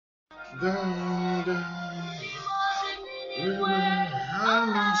Hallelujah.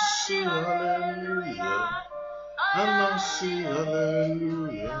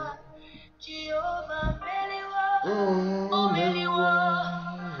 Hallelujah.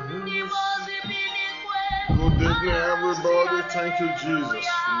 Good evening, everybody. Thank you, Jesus.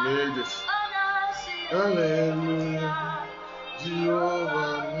 You made it. Hallelujah.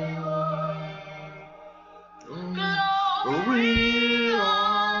 Jehovah. We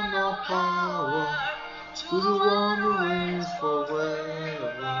honor power to the one who reigns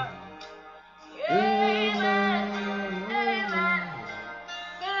forever. Amen. Amen.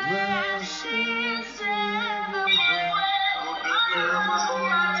 Mercy is in the way.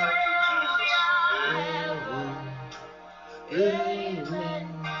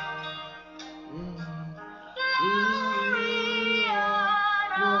 Amen.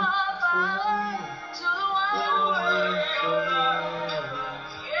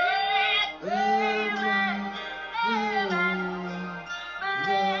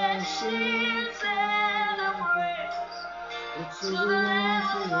 To the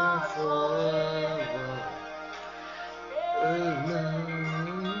Lord forever. Amen.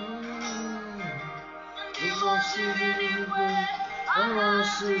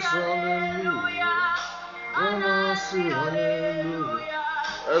 Hallelujah.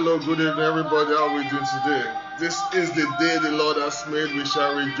 Hello, good evening, everybody. How are we doing today? This is the day the Lord has made. We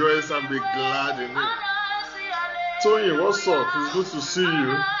shall rejoice and be glad in it. Tony, what's up? It's good to see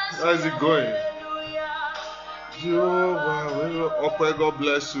you. How's it going? Jehovah, God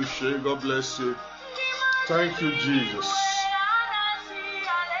bless you, Shay. God bless you. Thank you, Jesus.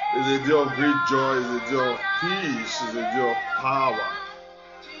 It's a day of great joy. It's a day of peace. It's a day of power.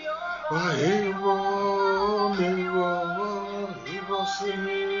 Hallelujah.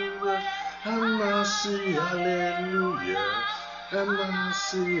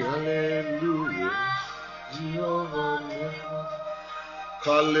 Hallelujah. Jehovah.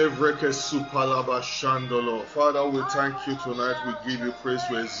 Father, we thank you tonight. We give you praise,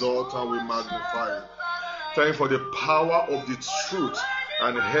 we exalt and we magnify you. Thank you for the power of the truth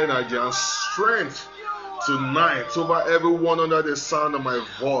and energy and strength tonight over everyone under the sound of my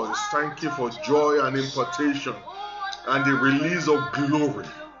voice. Thank you for joy and impartation and the release of glory.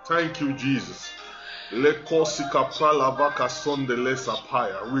 Thank you, Jesus. We give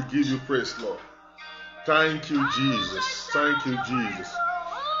you praise, Lord. Thank you, Jesus. Thank you, Jesus.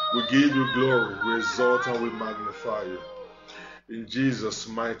 We give you glory, we exalt and we magnify you. In Jesus'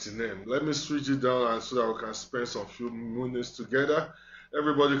 mighty name. Let me switch it down and so that we can spend some few minutes together.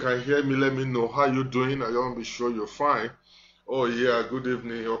 Everybody can hear me. Let me know how you're doing. I want to be sure you're fine. Oh yeah, good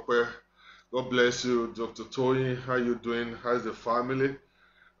evening, Ope. God bless you, Dr. Tony. How you doing? How's the family?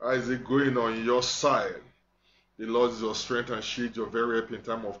 How is it going on your side? The Lord is your strength and shield. You're very happy in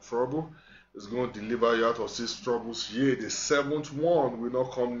time of trouble. Is going to deliver you out of 6 troubles. Yea, the 7th one will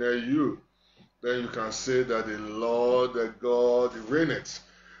not come near you. Then you can say that the Lord, the God, reigneth.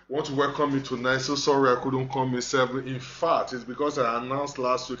 I want to welcome you tonight. So sorry I couldn't come in 7. In fact, it's because I announced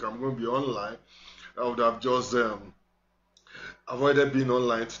last week I'm going to be online. I would have just avoided being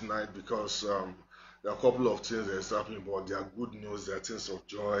online tonight because there are a couple of things that's happening, but there are good news, there are things of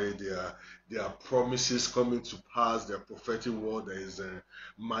joy, there are promises coming to pass, there are prophetic word that is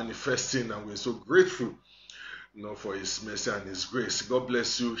manifesting, and we're so grateful, for His mercy and His grace. God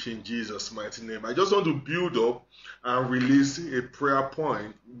bless you in Jesus' mighty name. I just want to build up and release a prayer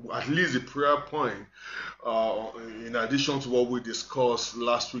point, at least a prayer point, in addition to what we discussed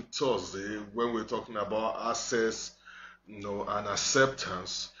last week Thursday when we were talking about access, and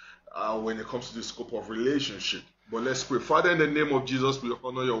acceptance. When it comes to the scope of relationship. But let's pray. Father, in the name of Jesus, we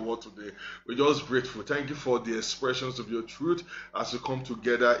honor your word today. We're just grateful. Thank you for the expressions of your truth as we come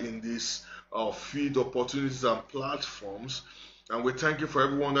together in these feed opportunities and platforms. And we thank you for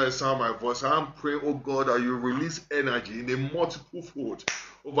everyone that is sound my voice. I'm praying, oh God, that you release energy in a multiple fold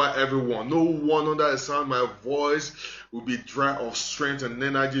over everyone. No one under the sound my voice will be dry of strength and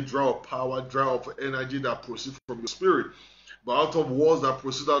energy, dry of power, dry of energy that proceeds from your spirit. But out of words that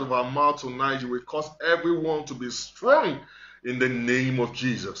proceed out of our mouth tonight, you will cause everyone to be strong in the name of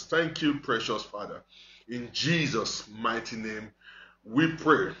Jesus. Thank you, precious Father. In Jesus' mighty name, we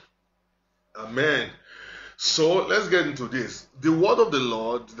pray. Amen. So let's get into this. The word of the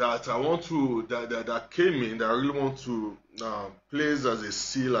Lord that I want to, that came in, that I really want to place as a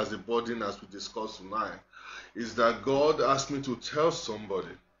seal, as a burden, as we discussed tonight, is that God asked me to tell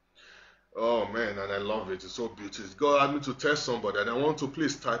somebody. Oh man, and I love it. It's so beautiful. God asked me to tell somebody, and I want to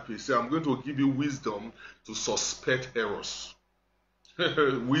please type it. Say, I'm going to give you wisdom to suspect errors.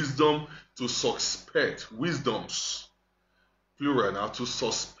 Wisdom to suspect. Wisdoms. plural now, to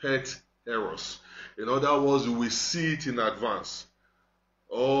suspect errors. In other words, we see it in advance.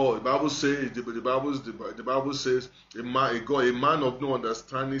 Oh, the Bible says, the Bible says, a man of no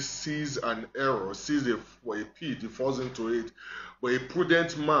understanding sees an error, sees a pit, he falls into it. But a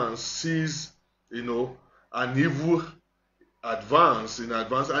prudent man sees, an evil advance in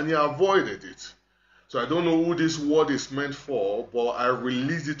advance, and he avoided it. So I don't know who this word is meant for, but I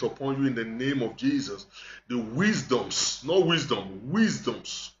release it upon you in the name of Jesus. The wisdoms, not wisdom,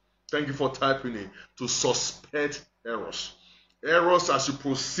 wisdoms. Thank you for typing in, to suspect errors. Errors as you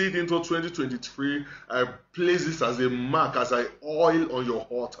proceed into 2023, I place this as a mark, as I oil on your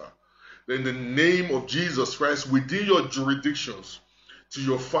altar. In the name of Jesus Christ, within your jurisdictions, to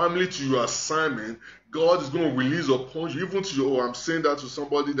your family, to your assignment, God is going to release upon you, even to your, I'm saying that to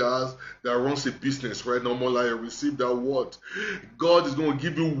somebody that runs a business right now, more like I received that word. God is going to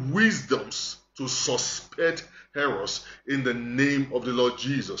give you wisdoms to suspect errors in the name of the Lord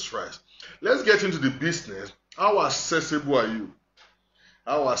Jesus Christ. Let's get into the business. How accessible are you?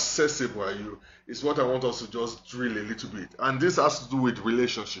 How accessible are you? Is what I want us to just drill a little bit. And this has to do with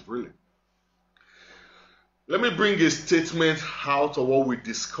relationship, really. Let me bring a statement out of what we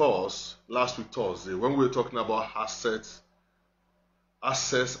discussed last week Thursday when we were talking about access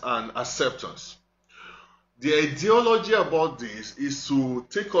and acceptance. The ideology about this is to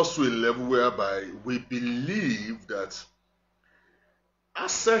take us to a level whereby we believe that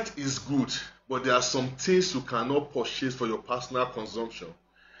asset is good, but there are some things you cannot purchase for your personal consumption.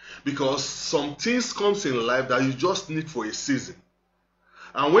 Because some things comes in life that you just need for a season.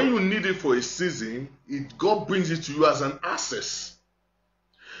 And when you need it for a season, God brings it to you as an access.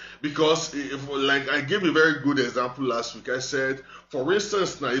 Because, like I gave a very good example last week. I said, for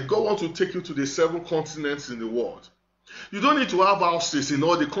instance, now, if God wants to take you to the 7 continents in the world, you don't need to have houses in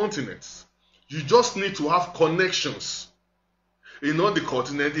all the continents. You just need to have connections in all the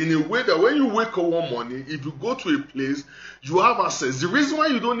continent in a way that when you wake up one morning, if you go to a place, you have access. The reason why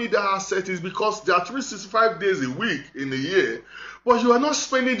you don't need that asset is because there are 365 days a week in a year, but you are not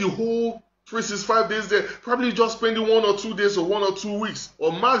spending the whole 365 days there. Probably just spending 1 or 2 days or 1 or 2 weeks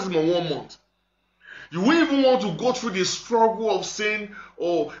or maximum 1 month. You won't even want to go through the struggle of saying,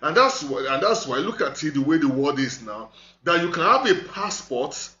 oh, and that's why look at it the way the world is now, that you can have a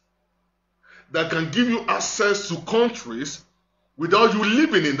passport that can give you access to countries without you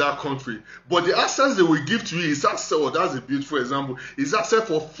living in that country. But the access they will give to you is access, or that's a beautiful example, is access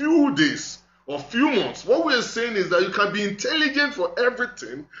for few days or few months. What we're saying is that you can be intelligent for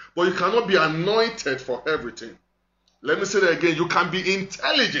everything, but you cannot be anointed for everything. Let me say that again. You can be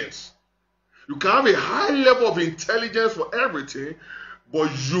intelligent. You can have a high level of intelligence for everything,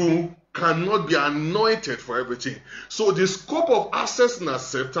 but you cannot be anointed for everything. So the scope of access and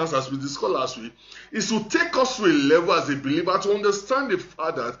acceptance, as we discussed last week, is to take us to a level as a believer to understand the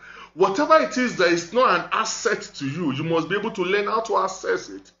fact that whatever it is that is not an asset to you, you must be able to learn how to access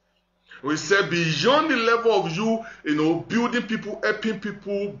it. We said beyond the level of you, building people, helping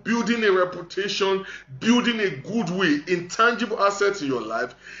people, building a reputation, building a goodwill, intangible assets in your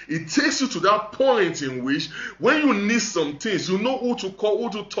life, it takes you to that point in which when you need some things, you know who to call,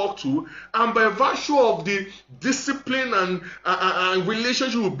 who to talk to, and by virtue of the discipline and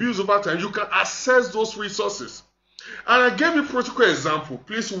relationship you build over time, you can access those resources. And I gave you a practical example.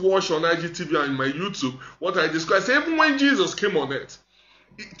 Please watch on IGTV and my YouTube what I described. Even when Jesus came on earth,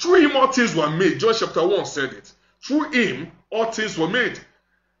 through him all things were made. John chapter 1 said it. Through him all things were made.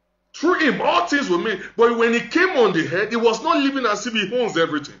 Through him all things were made. But when he came on the earth, he was not living as if he owns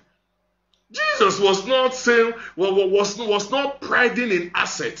everything. Jesus was not saying, was not priding in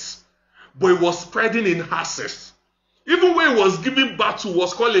assets, but he was priding in access. Even when he was giving birth to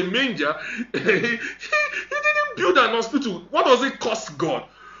was called a manger, he didn't build an hospital. What does it cost God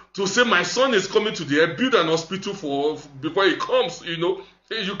to say my son is coming to the earth, build an hospital before he comes,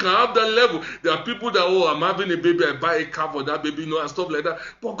 You can have that level. There are people that, I'm having a baby, I buy a car for that baby, and stuff like that.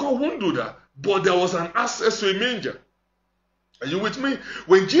 But God won't do that. But there was an access to a manger. Are you with me?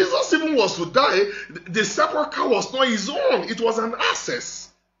 When Jesus even was to die, the sepulchre was not his own. It was an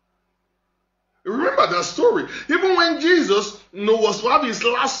access. Remember that story. Even when Jesus was to have his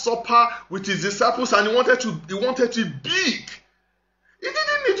last supper with his disciples and he wanted it big, he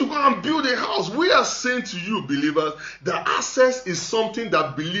didn't need to go and build a house. We are saying to you, believers, that access is something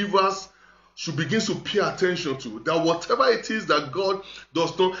that believers should begin to pay attention to. That whatever it is that God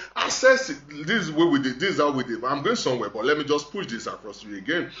does not access, this is what we did. This is how we did. I'm going somewhere, but let me just push this across to you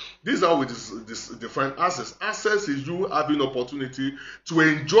again. This is how we define access. Access is you having opportunity to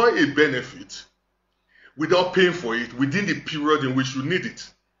enjoy a benefit without paying for it within the period in which you need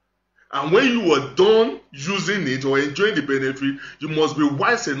it. And when you are done using it or enjoying the benefit, you must be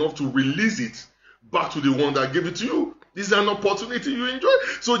wise enough to release it back to the one that gave it to you. This is an opportunity you enjoy.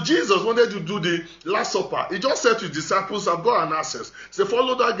 So Jesus wanted to do the Last Supper. He just said to his disciples, I've got an access. He said,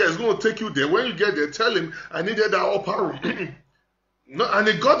 follow that guy. He's going to take you there. When you get there, tell him I needed that upper room. No, and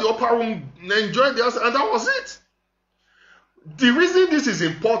he got the upper room, enjoyed the access, and that was it. The reason this is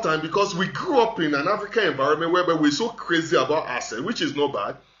important because we grew up in an African environment where we're so crazy about assets, which is not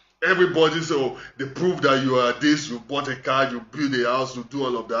bad. Everybody says, oh, they prove that you are this, you bought a car, you build a house, you do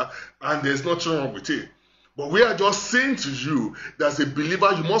all of that, and there's nothing wrong with it. But we are just saying to you that as a believer,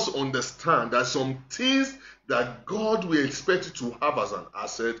 you must understand that some things that God will expect you to have as an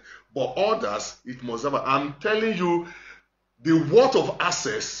asset, but others, it must have. I'm telling you, the worth of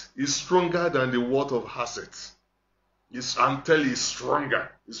assets is stronger than the worth of assets. I'm telling you, it's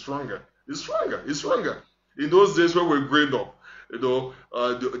stronger. It's stronger. It's stronger. It's stronger. In those days when we're growing up,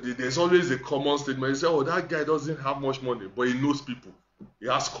 there's always a common statement. You say, oh, that guy doesn't have much money, but he knows people. He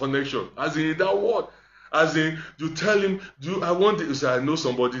has connection. As in that word. As in, you tell him, you say, I know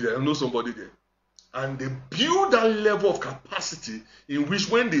somebody there, I know somebody there. And they build that level of capacity in which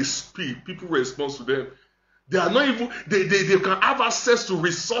when they speak, people respond to them. They are not even, they can have access to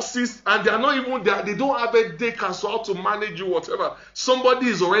resources, and they are not even, they don't have a day counsel how to manage you, whatever. Somebody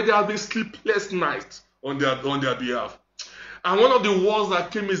is already having sleepless nights on their behalf. And one of the words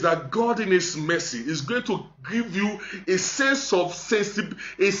that came is that God in His mercy is going to give you a sense of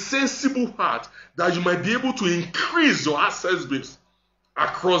a sensible heart that you might be able to increase your access base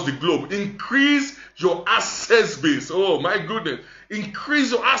across the globe. Increase your access base. Oh my goodness.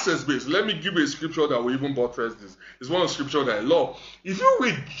 Increase your access base. Let me give you a scripture that will even buttress this. It's one of the scriptures that I love. If you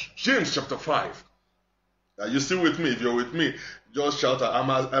read James chapter 5, are you still with me? If you're with me, just shout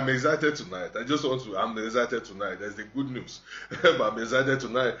out. I'm excited tonight. I'm excited tonight. That's the good news. But I'm excited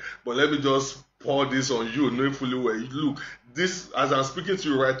tonight. But let me just pour this on you, knowing fully well. Look, this, as I'm speaking to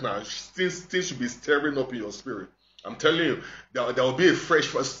you right now, things should be stirring up in your spirit. I'm telling you, there will be a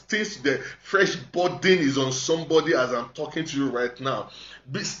fresh burden is on somebody as I'm talking to you right now.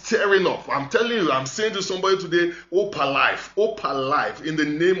 Be stirring up. I'm telling you, I'm saying to somebody today, hope alive in the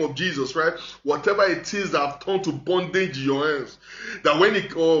name of Jesus, right? Whatever it is that have turned to bondage in your hands, that when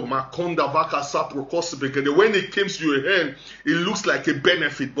it when it comes to your hand, it looks like a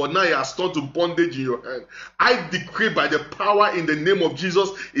benefit, but now it has turned to bondage in your hand. I decree by the power in the name of Jesus,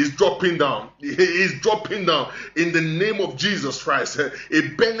 is dropping down. It is dropping down in the name of Jesus Christ. A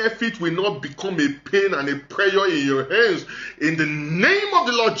benefit will not become a pain and a prayer in your hands in the name of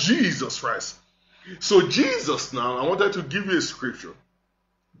the Lord Jesus Christ. So Jesus, now I wanted to give you a scripture.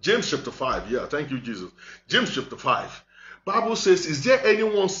 James chapter 5. Yeah, thank you, Jesus. James chapter 5. Bible says, is there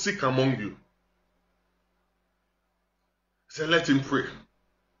anyone sick among you? He said, let him pray.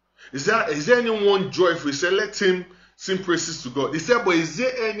 Is there anyone joyful? He said, let him sing praises to God. He said, but is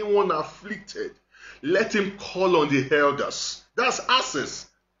there anyone afflicted? Let him call on the elders. That's access.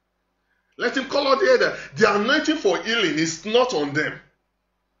 Let him call on the elders. The anointing for healing is not on them.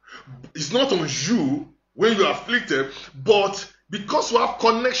 It's not on you when you are afflicted, but because you have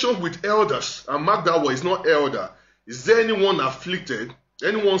connection with elders, and mark that word, it's not elder. Is there anyone afflicted,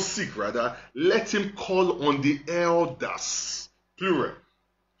 anyone sick rather, let him call on the elders, plural,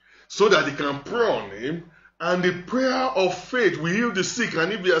 so that they can pray on him, and the prayer of faith will heal the sick,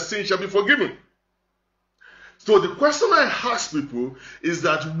 and if they are sinned, shall be forgiven. So the question I ask people is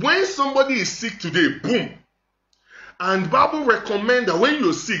that when somebody is sick today, boom, and the Bible recommends that when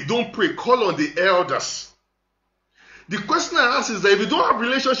you're sick, don't pray, call on the elders. The question I ask is that if you don't have a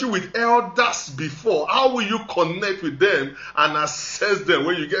relationship with elders before, how will you connect with them and assess them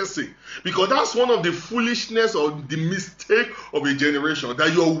when you get sick? Because that's one of the foolishness or the mistake of a generation,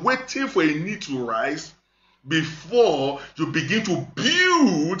 that you're waiting for a need to rise before you begin to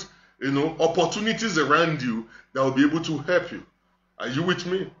build, opportunities around you that will be able to help you. Are you with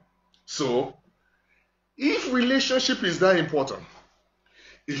me? So, if relationship is that important,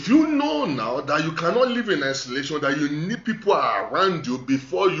 if you know now that you cannot live in isolation, that you need people around you,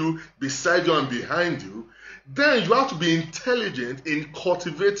 before you, beside you, and behind you, then you have to be intelligent in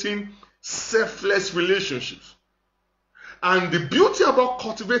cultivating selfless relationships. And the beauty about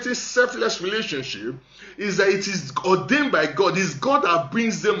cultivating selfless relationship is that it is ordained by God. It's God that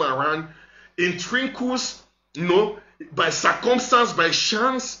brings them around in trinkles, by circumstance, by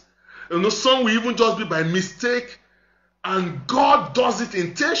chance. Some will even just be by mistake. And God does it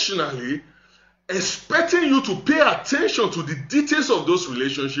intentionally, expecting you to pay attention to the details of those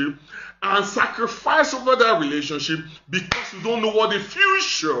relationships and sacrifice over that relationship because you don't know what the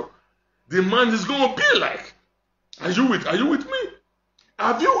future demand is going to be like. Are you with me?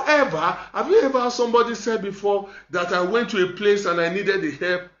 Have you ever had somebody said before that I went to a place and I needed the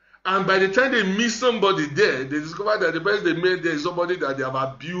help, and by the time they meet somebody there, they discover that the person they met there is somebody that they have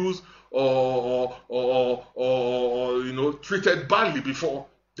abused or treated badly before?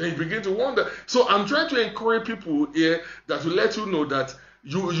 Then you begin to wonder. So I'm trying to encourage people here that will let you know that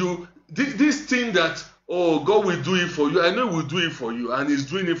this thing that, oh, God will do it for you. I know He will do it for you, and He's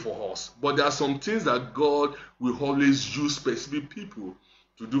doing it for us. But there are some things that God will always use specific people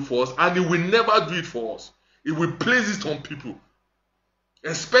to do for us, and He will never do it for us. He will place it on people,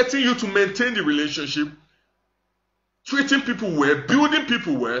 expecting you to maintain the relationship, treating people well, building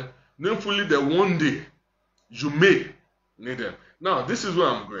people well, knowing fully that one day you may need them. Now, this is where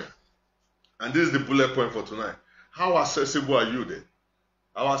I'm going, and this is the bullet point for tonight. How accessible are you then?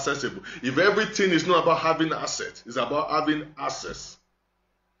 How accessible? If everything is not about having access, it's about having access.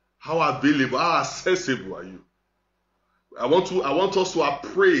 How available, how accessible are you? I want us to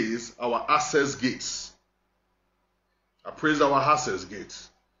appraise our access gates. Appraise our access gates.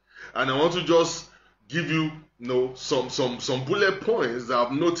 And I want to just give you, some bullet points that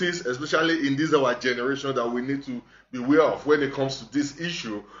I've noticed, especially in this our generation, that we need to be aware of when it comes to this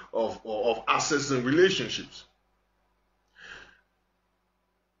issue of access in relationships.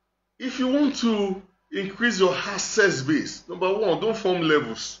 If you want to increase your access base, number one, don't form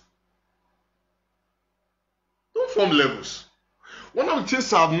levels. Don't form levels. One of the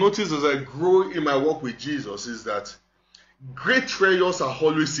things I've noticed as I grow in my walk with Jesus is that great treasures are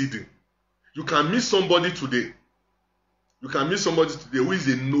always hidden. You can meet somebody today. You can meet somebody today who is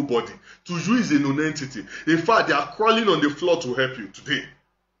a nobody. To you is a non-entity. In fact, they are crawling on the floor to help you today.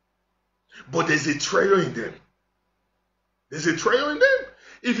 But there's a treasure in them. There's a treasure in them.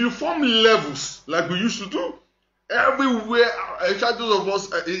 If you form levels like we used to do, everywhere, those of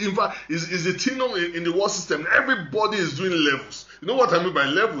us, in fact, is a thing in the world system. Everybody is doing levels. You know what I mean by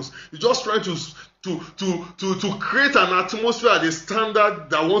levels? You're just trying to create an atmosphere at a standard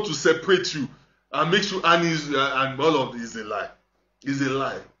that want to separate you and make you, and all of this is a lie. It's a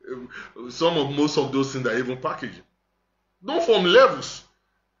lie. Most of those things are even packaging. Don't form levels.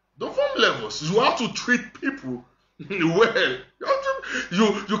 Don't form levels. You have to treat people well.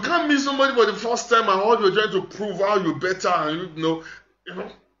 You can't meet somebody for the first time and all you're trying to prove how you're better, and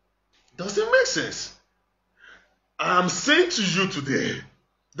doesn't make sense. I'm saying to you today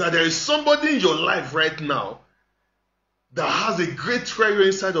that there is somebody in your life right now that has a great treasure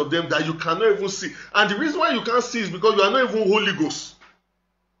inside of them that you cannot even see. And the reason why you can't see is because you are not even Holy Ghost.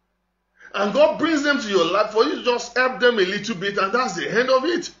 And God brings them to your life for you to just help them a little bit, and that's the end of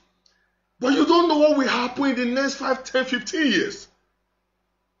it. But you don't know what will happen in the next 5, 10, 15 years.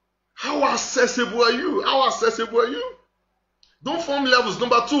 How accessible are you? How accessible are you? Don't form levels.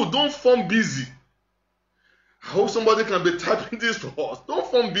 Number two, don't form busy. I hope somebody can be typing this for us. Don't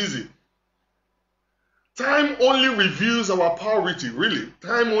form busy. Time only reveals our priority, really.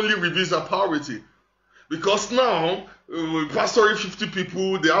 Time only reveals our priority. Because now, pastoring 50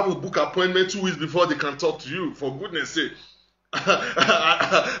 people, they have a book appointment 2 weeks before they can talk to you, for goodness sake. At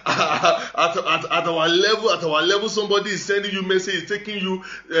our level, somebody is sending you message, it's taking you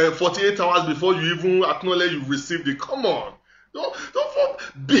 48 hours before you even acknowledge you've received it. Come on. Don't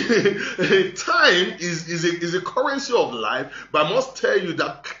time is a currency of life, but I must tell you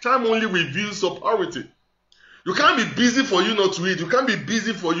that time only reveals your priority. You can't be busy for you not to eat. You can't be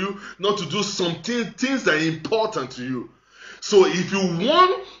busy for you not to do things that are important to you. So if you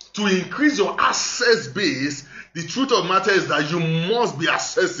want to increase your access base, the truth of the matter is that you must be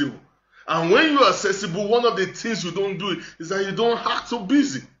accessible. And when you're accessible, one of the things you don't do is that you don't act so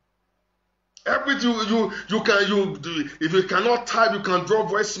busy. Everything if you cannot type, you can drop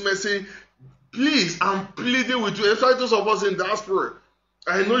voice message. Please, I'm pleading with you, especially those of us in diaspora.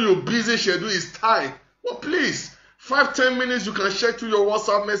 I know your busy schedule is tight. Well, please, 5-10 minutes, you can check through your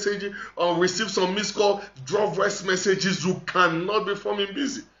WhatsApp message or receive some missed call, drop voice messages. You cannot be forming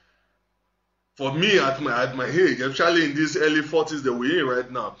busy. For me, at my age, especially in these early 40s that we're in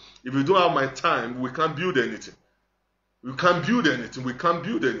right now, if we don't have my time, we can't build anything. We can't build anything. We can't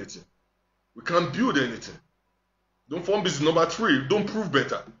build anything. We can't build anything. Don't form busy. Number 3, don't prove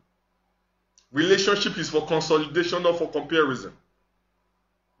better. Relationship is for consolidation, not for comparison.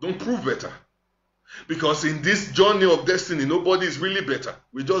 Don't prove better. Because in this journey of destiny, nobody is really better.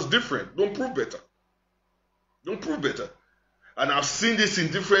 We're just different. Don't prove better. Don't prove better. And I've seen this in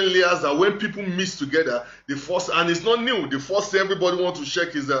different layers that when people mix together, and it's not new, the first thing everybody wants to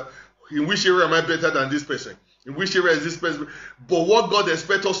check is that in which area am I better than this person? In which area is this person? But what God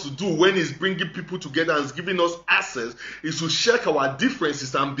expects us to do when He's bringing people together and is giving us access is to check our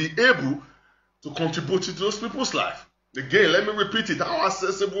differences and be able to contribute to those people's life. Again, let me repeat it. How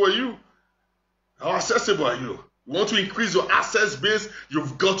accessible are you? How accessible are you? You want to increase your access base,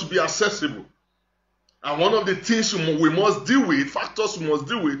 you've got to be accessible. And one of the things we must deal with, factors we must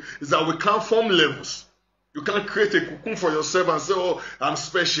deal with, is that we can't form levels. You can't create a cocoon for yourself and say, oh, I'm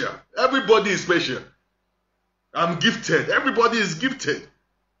special. Everybody is special. I'm gifted. Everybody is gifted.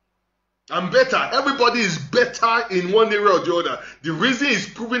 I'm better. Everybody is better in one area or the other. The reason it's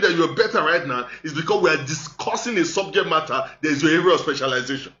proving that you're better right now is because we are discussing a subject matter that is your area of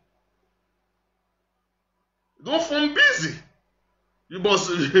specialization. Don't form busy. You must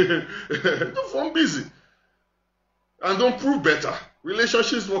don't form busy. And don't prove better.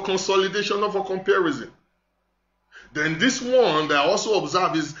 Relationships for consolidation, not for comparison. Then this one that I also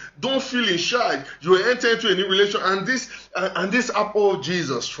observe is don't feel in charge. You enter into a new relation, and this apple of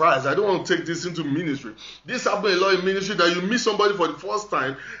Jesus Christ. I don't want to take this into ministry. This happens a lot in ministry that you meet somebody for the first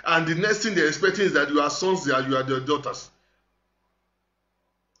time, and the next thing they're expecting is that you are sons, that you are their daughters.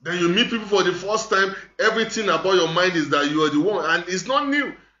 Then you meet people for the first time, everything about your mind is that you are the one, and it's not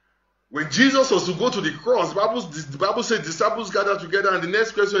new. When Jesus was to go to the cross, the Bible said disciples gathered together, and the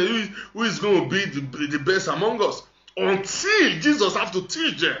next question is who is going to be the best among us? Until Jesus have to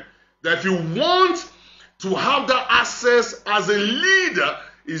teach them that if you want to have that access as a leader,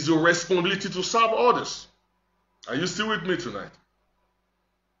 it's your responsibility to serve others. Are you still with me tonight?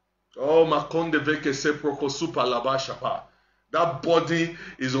 Oh, Makonde Veke Seproko Super Labashapa. That body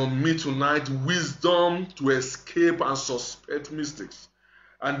is on me tonight. Wisdom to escape and suspect mistakes.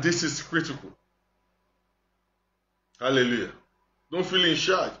 And this is critical. Hallelujah. Don't feel in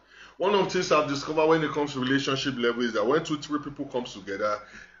charge. One of the things I've discovered when it comes to relationship level is that when 2-3 people come together,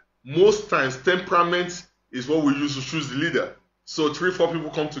 most times temperament is what we use to choose the leader. So 3-4 people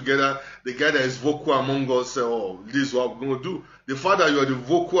come together, the guy that is vocal among us say, oh, this is what we're going to do. The fact that you're the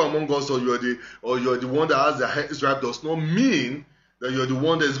vocal among us or you're the one that has the highest drive does not mean that you're the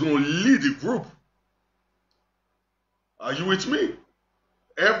one that is going to lead the group. Are you with me?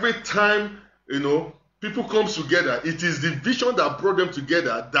 Every time, people come together, it is the vision that brought them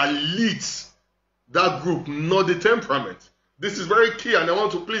together that leads that group, not the temperament. This is very key, and I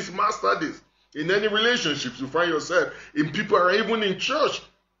want to please master this. In any relationships you find yourself, in people or even in church,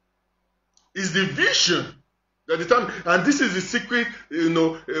 is the vision that determines, and this is the secret,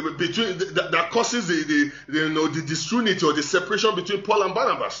 between that causes the disunity or the separation between Paul and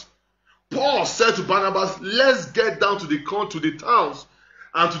Barnabas. Paul said to Barnabas, let's get down to the towns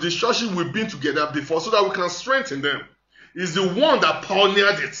and to the churches we've been together before so that we can strengthen them. He's the one that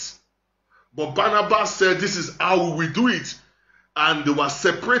pioneered it. But Barnabas said, this is how we do it. And they were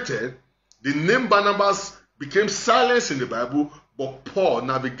separated. The name Barnabas became silenced in the Bible, but Paul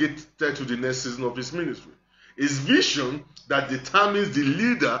navigated to the next season of his ministry. His vision that determines the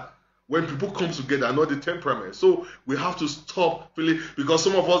leader when people come together, not the temperament. So we have to stop feeling, because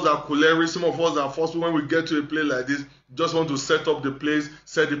some of us are choleric, some of us are forceful. When we get to a place like this, just want to set up the place,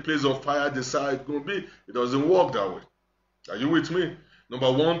 set the place on fire, decide it's going to be. It doesn't work that way. Are you with me? Number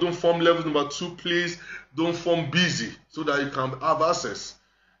 1, don't form levels. Number 2, please don't form busy so that you can have access.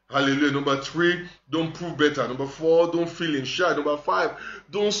 Hallelujah. Number 3, don't prove better. Number 4, don't feel in charge. Number 5,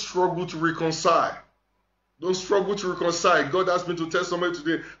 don't struggle to reconcile. Don't struggle to reconcile. God asked me to tell somebody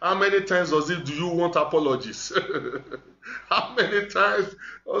today, how many times do you want apologies? How many times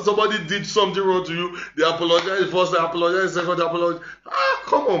somebody did something wrong to you, they apologize, first they apologize, second they apologize.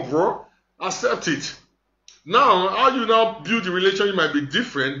 Come on, bro. Accept it. Now, how you now build the relationship might be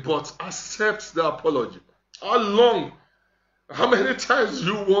different, but accept the apology. How many times do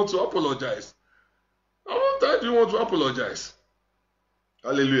you want to apologize? How many times do you want to apologize?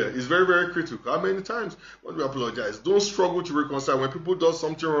 Hallelujah. It's very, very critical. How many times want to apologize? Don't struggle to reconcile. When people do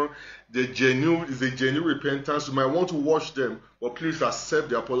something wrong, is a genuine repentance. You might want to wash them, but please accept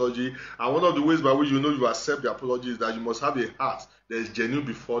the apology. And one of the ways by which you accept the apology is that you must have a heart that is genuine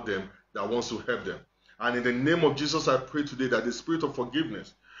before them, that wants to help them. And in the name of Jesus, I pray today that the spirit of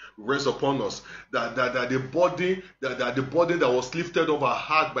forgiveness rest upon us. That the body that was lifted off our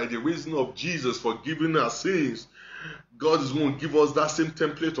heart by the reason of Jesus forgiving our sins, God is going to give us that same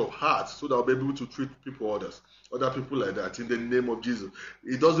template of heart so that we'll be able to treat other people like that in the name of Jesus.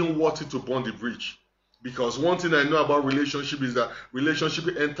 It doesn't want it to burn the bridge. Because one thing I know about relationship is that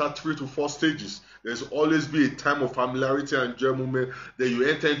relationship enter 3 to 4 stages. There's always be a time of familiarity and joy movement. Then you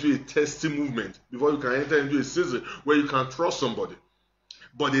enter into a testing movement before you can enter into a season where you can trust somebody.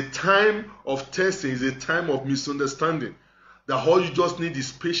 But the time of testing is a time of misunderstanding. That all you just need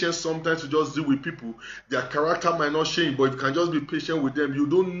is patience sometimes to just deal with people. Their character might not change, but if you can just be patient with them, you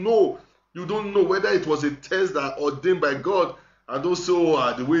don't know whether it was a test that ordained by God. And don't say,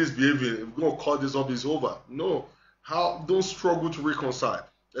 the way he's behaving, we're going to call this up, is over. No. How don't struggle to reconcile.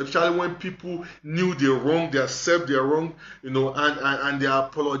 Especially when people knew they're wrong, they accept they're wrong, and they are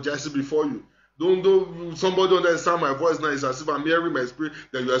apologizing before you. Don't somebody understand my voice now. It's as if I'm hearing my spirit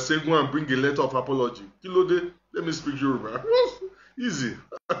that you are saying go and bring a letter of apology. Kilode, let me speak Yoruba. Easy.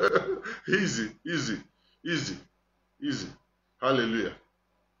 Easy. Hallelujah.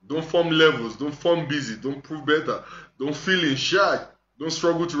 Don't form levels, don't form busy, don't prove better, don't feel in charge, don't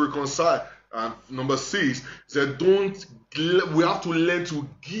struggle to reconcile. And number 6 said, we have to learn to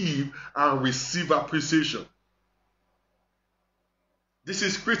give and receive appreciation. This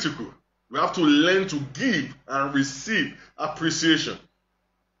is critical. We have to learn to give and receive appreciation.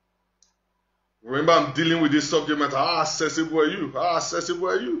 Remember, I'm dealing with this subject matter. How accessible are you? How accessible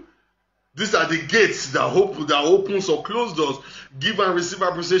are you? These are the gates that opens or close doors. Give and receive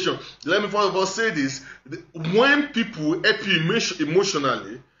appreciation. Let me first of all say this. When people help you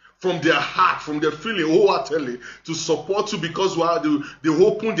emotionally, from their heart, from their feeling, wholeheartedly, to support you because they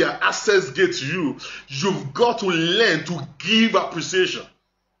open their access gate to you, you've got to learn to give appreciation.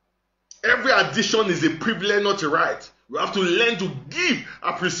 Every addition is a privilege, not a right. You have to learn to give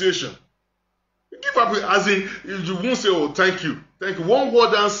appreciation. Give appreciation, as in, you won't say, oh, thank you. Thank you. One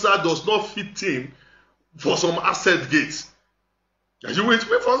word answer does not fit him for some asset gates. Are you with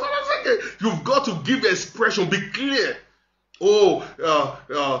me for some asset gate? You've got to give expression, be clear. Oh,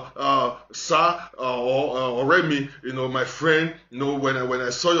 sir, or Remy, my friend, when I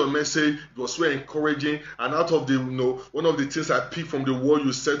saw your message, it was so encouraging. And out of the, one of the things I picked from the word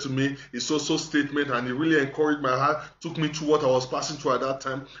you said to me is so statement, and it really encouraged my heart, took me through what I was passing through at that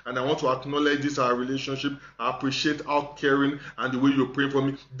time. And I want to acknowledge this, our relationship. I appreciate how caring and the way you pray for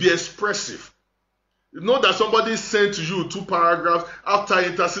me. Be expressive. Know that somebody sent to you 2 paragraphs after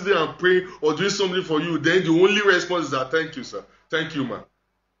interceding and praying or doing something for you, then the only response is that, thank you, sir. Thank you, man.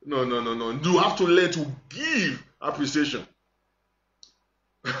 No. You have to learn to give appreciation.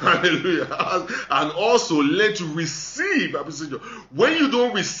 Hallelujah. And also learn to receive appreciation. When you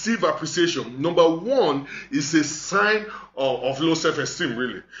don't receive appreciation, number 1 is a sign of low self-esteem,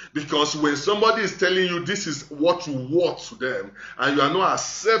 really. Because when somebody is telling you this is what you want to them and you are not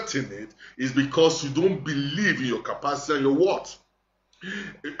accepting it, it's because you don't believe in your capacity and your worth.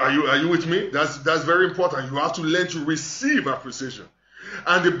 Are you with me? That's very important. You have to learn to receive appreciation.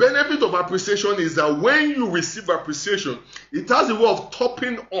 And the benefit of appreciation is that when you receive appreciation, it has a way of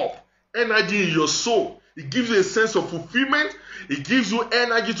topping up energy in your soul. It gives you a sense of fulfillment. It gives you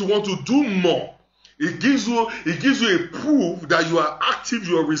energy to want to do more. It gives you a proof that you are active,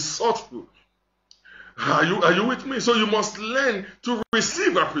 you are resourceful. Are you with me? So you must learn to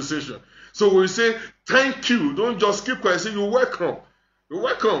receive appreciation. So when you say thank you, don't just keep quiet. Say you're welcome. You're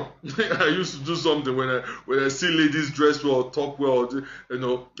welcome. I used to do something when I see ladies dress well, talk well,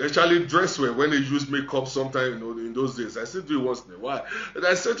 actually dress well when they use makeup sometime, in those days. I still do it once in a while. And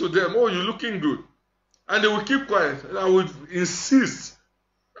I said to them, oh, you're looking good. And they would keep quiet. And I would insist.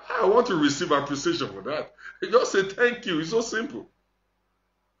 I want to receive appreciation for that. You just say thank you. It's so simple.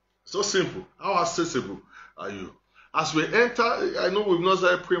 So simple. How accessible are you? As we enter, I know we've not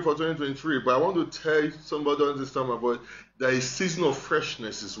started praying for 2023, but I want to tell somebody on this time my voice that a season of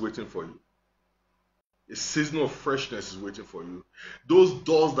freshness is waiting for you. A season of freshness is waiting for you. Those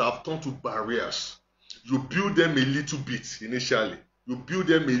doors that have turned to barriers, you build them a little bit initially.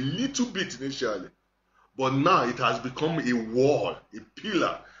 But now it has become a wall, a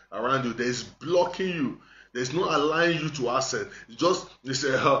pillar around you that is blocking you. There's no allowing you to access. They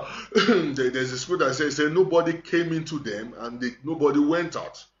say, there's a scripture that says nobody came into them and nobody went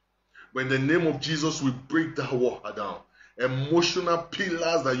out. But in the name of Jesus, we break that wall down. Emotional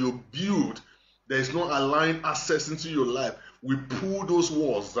pillars that you build, there's no allowing access into your life. We pull those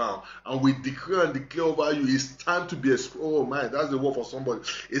walls down and we declare and declare over you. It's time to be oh man, that's the word for somebody.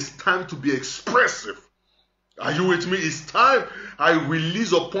 It's time to be expressive. Are you with me? It's time I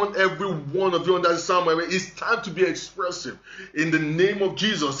release upon every one of you under the sound of my voice. It's time to be expressive. In the name of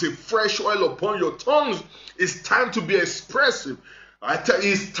Jesus, a fresh oil upon your tongues. It's time to be expressive.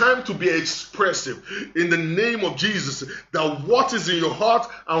 It's time to be expressive. In the name of Jesus, that what is in your heart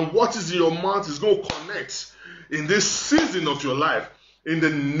and what is in your mouth is going to connect in this season of your life. In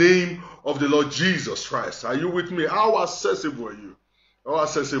the name of the Lord Jesus Christ. Are you with me? How accessible are you? How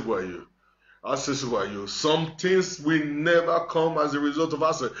accessible are you? Accessible are you? Some things will never come as a result of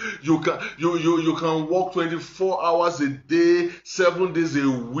access. You can walk 24 hours a day, 7 days a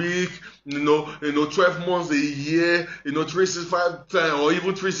week, 12 months a year, 365 times or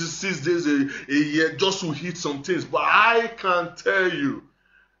even 366 days a year just to hit some things. But I can tell you,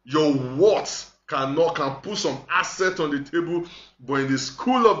 your worth can put some asset on the table, but in the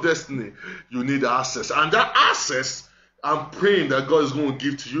school of destiny, you need access. And that access, I'm praying that God is going to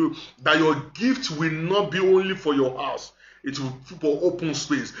give to you, that your gift will not be only for your house. It will be for open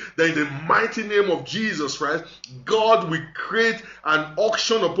space. That in the mighty name of Jesus Christ, God will create an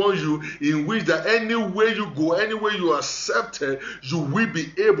auction upon you in which that anywhere you go, anywhere you are accepted, you will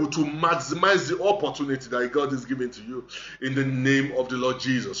be able to maximize the opportunity that God is giving to you in the name of the Lord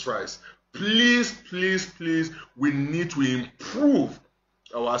Jesus Christ. Please, please, please, we need to improve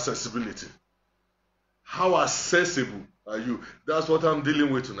our accessibility. How accessible are you? That's what I'm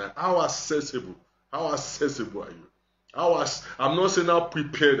dealing with tonight. How accessible are you? I'm not saying how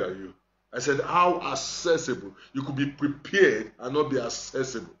prepared are you. I said how accessible. You could be prepared and not be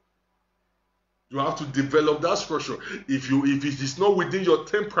accessible. You have to develop that structure. If it is not within your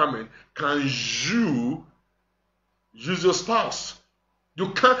temperament, can you use your spouse?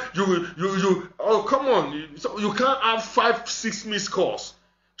 You can't. Oh, come on! You can't have 5-6 missed calls.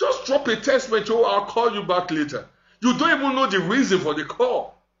 Just drop a text message. Oh, I'll call you back later. You don't even know the reason for the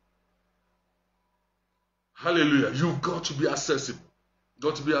call. Hallelujah. You've got to be accessible. You've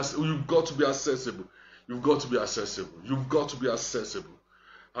got to be accessible. You've got to be accessible. You've got to be accessible.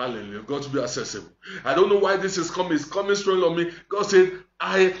 Hallelujah. You've got to be accessible. I don't know why this is coming. It's coming strong on me. God said,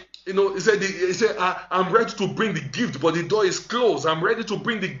 He said, I'm ready to bring the gift, but the door is closed. I'm ready to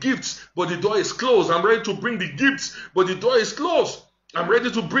bring the gifts, but the door is closed. I'm ready to bring the gifts, but the door is closed. I'm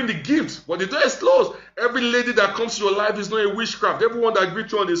ready to bring the gift, but the door is closed. Every lady that comes to your life is not a witchcraft. Everyone that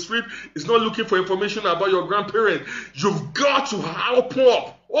greets you on the street is not looking for information about your grandparents. You've got to open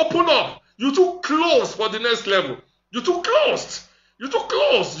up. Open up. You're too close for the next level. You're too close. You're too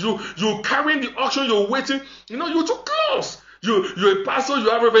close. You're carrying the auction. You're waiting. You're too close. You're a pastor. You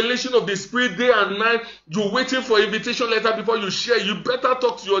have revelation of the Spirit day and night. You're waiting for invitation letter before you share. You better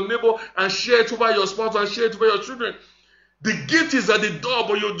talk to your neighbor and share it over your spouse and share it over your children. The gift is at the door,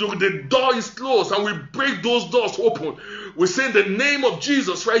 but the door is closed, and we break those doors open. We say in the name of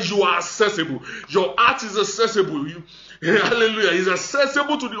Jesus Christ, you are accessible. Your heart is accessible. Hallelujah. It's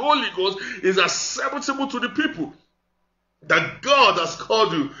accessible to the Holy Ghost. It's accessible to the people that God has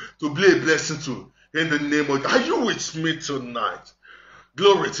called you to be a blessing to. In the name of, are you with me tonight?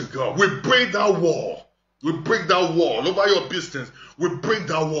 Glory to God. We break that wall. We break that wall over your business. We break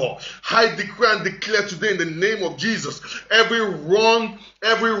that wall. I declare and declare today in the name of Jesus, every wrong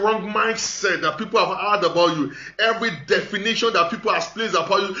mindset that people have heard about you, every definition that people have placed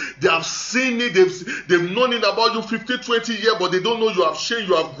about you, they have seen it, they've known it about you 50, 20 years, but they don't know you have changed,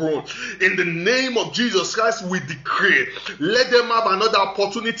 you have grown. In the name of Jesus Christ, we decree, let them have another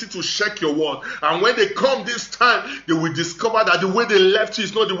opportunity to check your word. And when they come this time, they will discover that the way they left you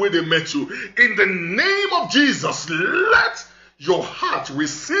is not the way they met you. In the name of Jesus, let your heart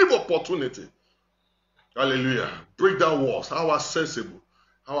receive opportunity. Hallelujah. Break down walls. How accessible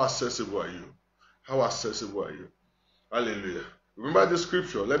are you? How accessible are you? Hallelujah. Remember the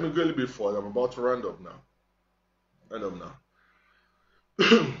scripture. Let me go a little bit further. I'm about to round up now.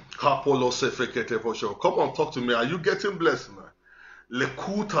 Come on, talk to me. Are you getting blessed now?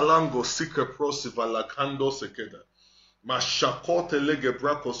 Lekutalango sikre prosiva lakando sekeda. Mashakote lege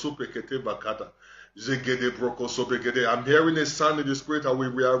brako supekete bakata. I'm hearing a sound in the spirit. I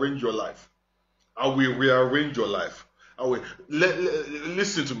will rearrange your life. I will rearrange your life. I will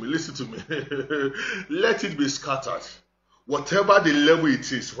listen to me. Let it be scattered. Whatever the level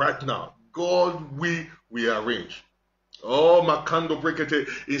it is right now, God will rearrange. Oh, Makando Brekete.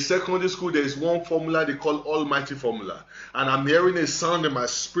 In secondary school, there is one formula they call Almighty Formula. And I'm hearing a sound in my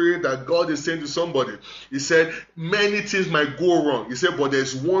spirit that God is saying to somebody. He said, many things might go wrong. He said, but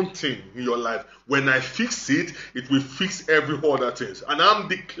there's one thing in your life. When I fix it, it will fix every other thing. And I'm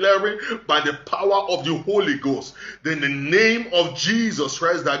declaring by the power of the Holy Ghost, in the name of Jesus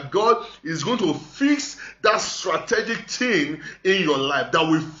Christ, that God is going to fix that strategic thing in your life. That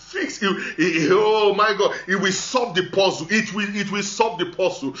will fix it. Oh my God, it will solve the puzzle. It will solve the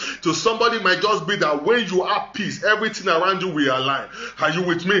puzzle. To somebody it might just be that when you have peace, everything around you will align. Are you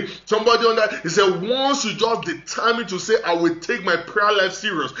with me? Somebody on that, he said, once you just determine to say, I will take my prayer life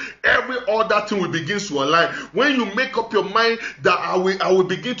serious, every other thing will begin to align. When you make up your mind that I will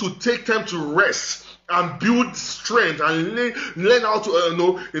begin to take time to rest and build strength and learn how to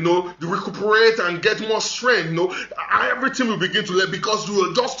recuperate and get more strength, everything will begin to learn, because you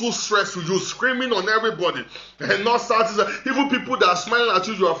are just too stressful. You're screaming on everybody and not satisfied. Even people that are smiling at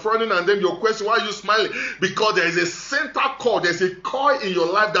you, you are frowning, and then your question, why are you smiling? Because there is a center core, there's a core in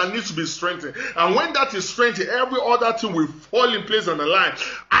your life that needs to be strengthened. And when that is strengthened, every other thing will fall in place and align.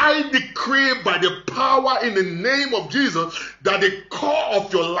 I decree by the power in the name of Jesus that the core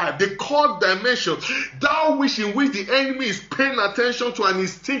of your life, the core dimension, that which in which the enemy is paying attention to and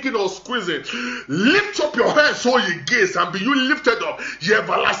is thinking of squeezing, lift up your hands, so ye gates, and be you lifted up, ye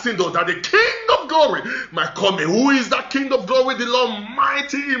everlasting doors, that the King of glory might come in. Who is that King of glory? The Lord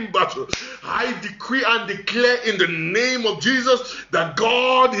mighty in battle. I decree and declare in the name of Jesus that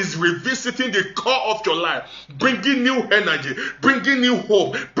God is revisiting the core of your life, bringing new energy, bringing new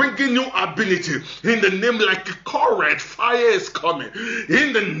hope, bringing new ability. In the name, like a current, fire is coming.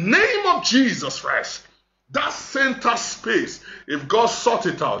 In the name of Jesus Christ, that center space, if God sort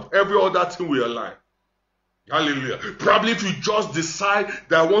it out, every other thing will align. Hallelujah. Probably if you just decide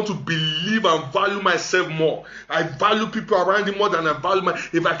that I want to believe and value myself more, I value people around me more than I value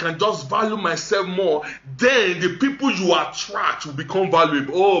if I can just value myself more, then the people you attract will become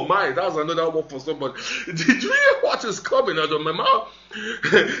valuable. Oh my, that's another one for somebody. Did you hear what is coming out of my mouth?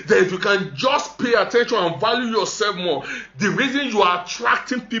 That if you can just pay attention and value yourself more, the reason you are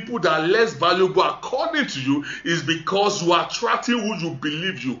attracting people that are less valuable according to you is because you are attracting who you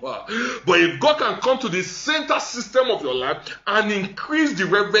believe you are. But if God can come to the center system of your life and increase the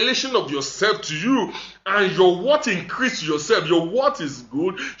revelation of yourself to you, and your what increase yourself, your what is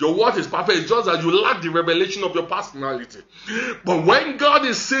good, your what is perfect, it's just that you lack the revelation of your personality. But when God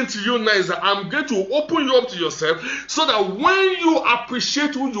is saying to you now is that I'm going to open you up to yourself, so that when you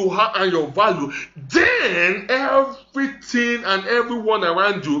appreciate who you are and your value, then everything and everyone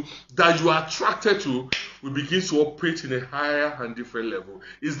around you that you are attracted to will begin to operate in a higher and different level.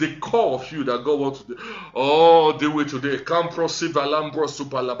 It's the core of you that God wants to do. Oh, the way today.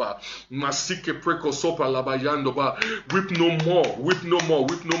 Weep no more, weep no more,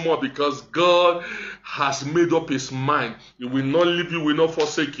 weep no more, because God has made up his mind. He will not leave you, will not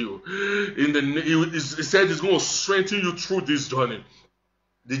forsake you. He said he's going to strengthen you through this journey.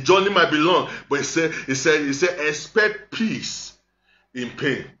 The journey might be long, but he said, expect peace in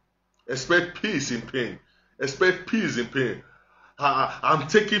pain. Expect peace in pain. Expect peace in pain. I'm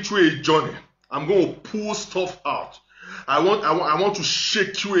taking through a journey. I'm going to pull stuff out. I want to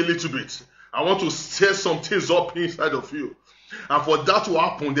shake you a little bit. I want to stir some things up inside of you. And for that to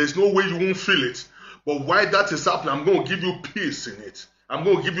happen, there's no way you won't feel it. But while that is happening, I'm going to give you peace in it. I'm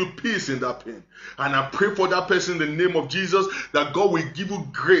going to give you peace in that pain. And I pray for that person in the name of Jesus, that God will give you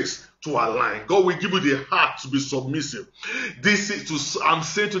grace to align. God will give you the heart to be submissive. I'm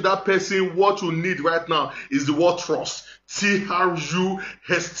saying to that person, what you need right now is the word trust.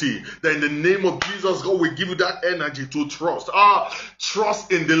 T-R-U-S-T. That in the name of Jesus, God will give you that energy to trust.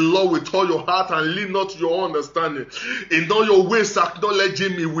 Trust in the Lord with all your heart and lean not to your understanding. In all your ways,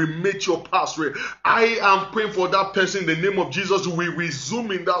 acknowledging me will make your path straight. I am praying for that person in the name of Jesus who will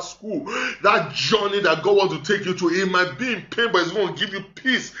resume in that school, that journey that God wants to take you to. It might be in pain, but it's going to give you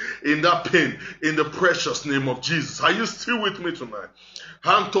peace in that pain, in the precious name of Jesus. Are you still with me tonight?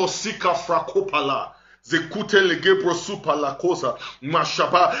 Hanto sika frakopala. I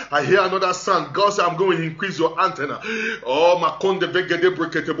hear another sound. God said, I'm going to increase your antenna.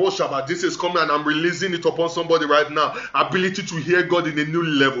 This is coming and I'm releasing it upon somebody right now. Ability to hear God in a new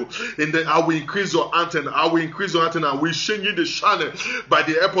level. I will increase your antenna. I will increase your antenna. I will change the channel. By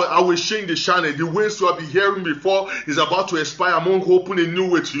the airport, I will change the channel. The ways you have been hearing before is about to expire. I'm going to open a new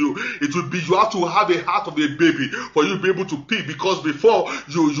way to you. It will be, you have to have a heart of a baby for you to be able to pick, because before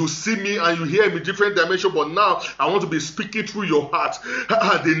you see me and you hear me different dimensions. But now I want to be speaking through your heart.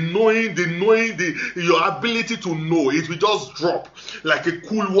 The knowing, your ability to know, it will just drop like a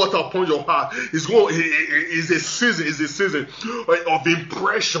cool water upon your heart. It's a season of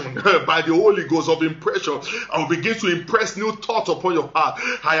impression by the Holy Ghost, of impression. I will begin to impress new thoughts upon your heart.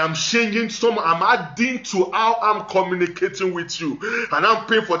 I am changing I'm adding to how I'm communicating with you. And I'm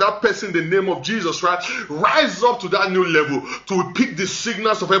praying for that person in the name of Jesus, right? Rise up to that new level, to pick the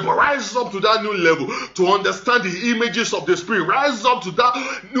signals of heaven. Rise up to that new level, to understand the images of the Spirit. Rise up to that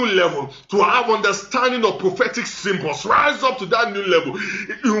new level, to have understanding of prophetic symbols. Rise up to that new level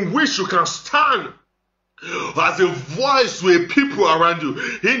in which you can stand as a voice to a people around you.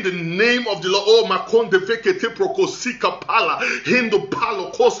 In the name of the Lord. Oh, makonde vekete prokosika pala. Hindo palo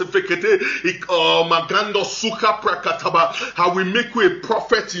kose vekete. Magando suka prakataba. I will make you a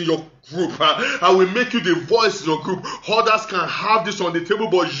prophet in your group. I will make you the voice in your group. Others can have this on the table,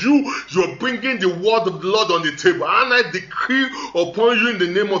 but you're bringing the word of the Lord on the table. And I decree upon you in the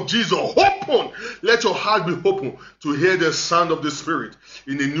name of Jesus, open. Let your heart be open to hear the sound of the Spirit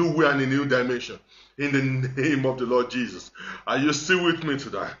in a new way and a new dimension. In the name of the Lord Jesus. Are you still with me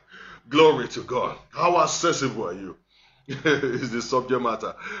today? Glory to God. How accessible are you? Is the subject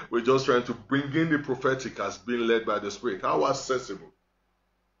matter. We're just trying to bring in the prophetic as being led by the Spirit. How accessible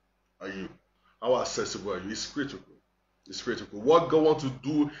are you? How accessible are you? It's critical. It's critical. What God wants to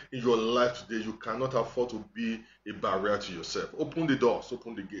do in your life today, you cannot afford to be a barrier to yourself. Open the doors,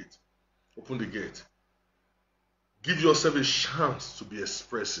 open the gate. Open the gate. Give yourself a chance to be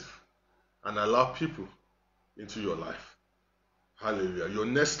expressive and allow people into your life. Hallelujah. Your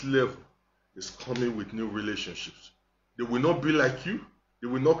next level is coming with new relationships. They will not be like you. They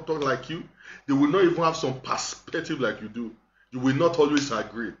will not talk like you. They will not even have some perspective like you do. You will not always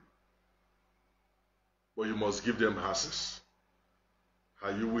agree. But you must give them access.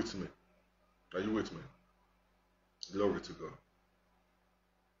 Are you with me? Are you with me? Glory to God.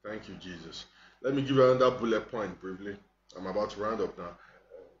 Thank you, Jesus. Let me give you another bullet point briefly. I'm about to round up now.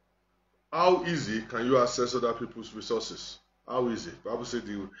 How easy can you access other people's resources? How easy? The Bible says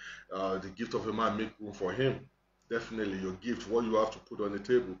the gift of a man make room for him. Definitely your gift, what you have to put on the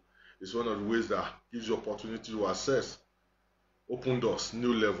table, is one of the ways that gives you opportunity to access. Open doors,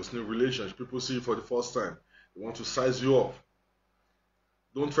 new levels, new relations. People see you for the first time. They want to size you up.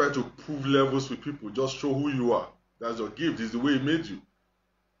 Don't try to prove levels with people. Just show who you are. That's your gift. It's the way He made you.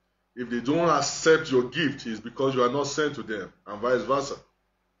 If they don't accept your gift, it's because you are not sent to them, and vice versa.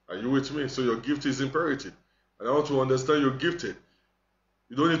 Are you with me? So your gift is imperative. And I want to understand you're gifted.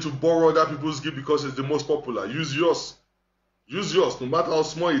 You don't need to borrow other people's gift because it's the most popular. Use yours. Use yours, no matter how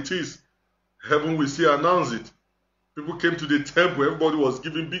small it is. Heaven will still announce it. People came to the temple, everybody was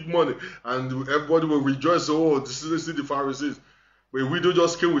giving big money, and everybody will rejoice. Oh, this is the Pharisees. But a widow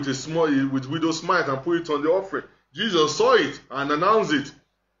just came with widow's mite and put it on the offering. Jesus saw it and announced it.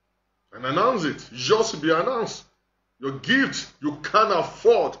 And announced it. Just to be announced. Your gift, you can't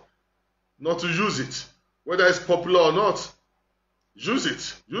afford not to use it. Whether it's popular or not. Use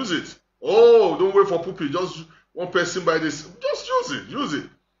it. Use it. Oh, don't wait for people. Just one person buy this. Just use it. Use it.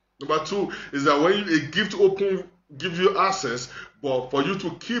 Number two is that when a gift gives you access, but for you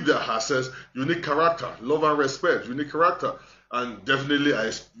to keep that access, you need character, love and respect. You need character. And definitely,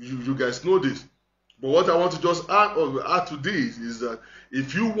 you guys know this. But what I want to just add to this is that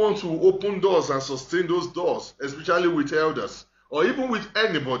if you want to open doors and sustain those doors, especially with elders, or even with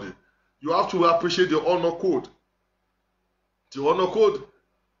anybody, you have to appreciate the honor code. The honor code.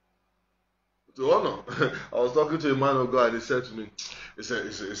 The honor. I was talking to a man of God and he said to me, he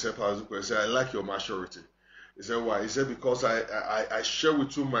said, I like your maturity. He said, why? He said, because I share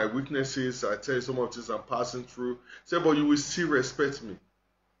with you my weaknesses. I tell you some of the things I'm passing through. He said, but you will still respect me. He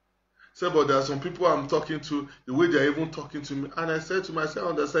said, but there are some people I'm talking to, the way they're even talking to me. And I said to myself, I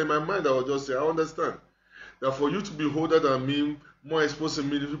understand. In my mind, I was just saying, I understand. That for you to be older than me, more exposed to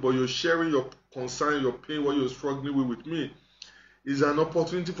me, but you're sharing your concern, your pain, what you're struggling with me, is an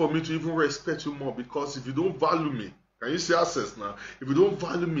opportunity for me to even respect you more. Because if you don't value me, can you see access now? If you don't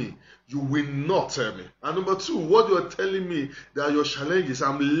value me, you will not tell me. And number two, what you are telling me that your challenges,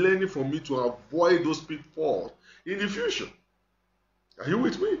 I'm learning from me to avoid those pitfalls in the future. Are you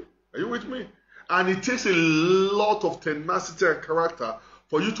with me? Are you with me? And it takes a lot of tenacity and character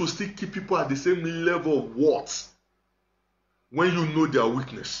for you to still keep people at the same level of what? When you know their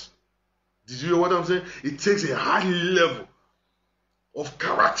weakness. Did you hear what I'm saying? It takes a high level of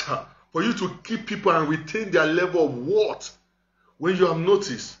character for you to keep people and retain their level of what? When you have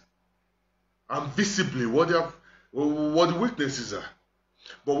noticed and visibly what the weaknesses are.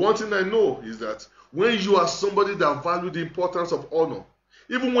 But one thing I know is that when you are somebody that values the importance of honor,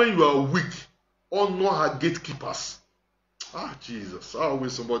 even when you are weak, honor are gatekeepers. Ah, Jesus. I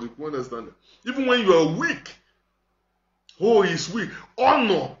wish somebody could understand that. Even when you are weak, oh, he's weak.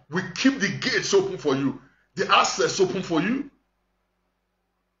 Honor will keep the gates open for you, the access open for you.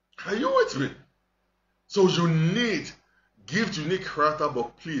 Are you with me? So you need gift, you need character,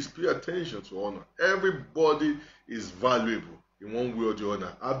 but please pay attention to honor. Everybody is valuable in one way or the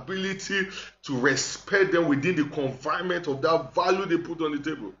other. Ability to respect them within the confinement of that value they put on the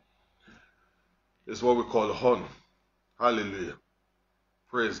table is what we call honor. Hallelujah.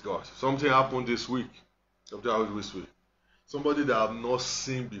 Praise God. Something happened this week. Somebody that I've not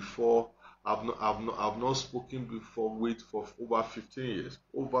seen before, I've not spoken before with for over 15 years.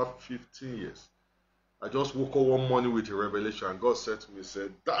 Over 15 years. I just woke up one morning with a revelation and God said to me,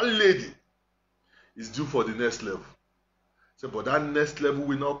 said, that lady is due for the next level. I said, but that next level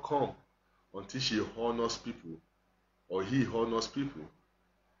will not come until she honors people or he honors people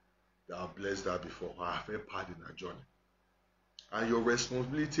that have blessed her before or have helped her in her journey. And your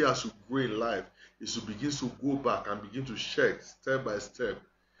responsibility as you grow in life is to begin to go back and begin to check step by step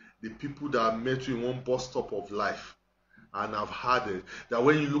the people that have met you in one bus stop of life and have had it. That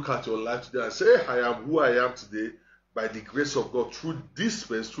when you look at your life today and say, hey, I am who I am today by the grace of God through this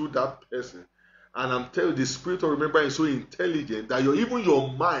person, through that person. And I'm telling you, the spirit of remembrance is so intelligent that even your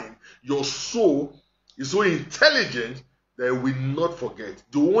mind, your soul is so intelligent that he will not forget.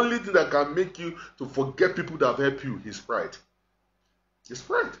 The only thing that can make you to forget people that have helped you is pride. It's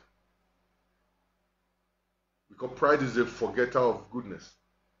pride. Because pride is a forgetter of goodness.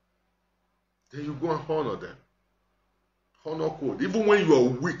 Then you go and honor them. Honor code. Even when you are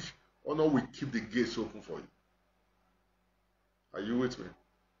weak, honor will keep the gates open for you. Are you with me?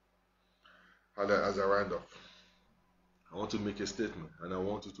 As I round up, I want to make a statement, and I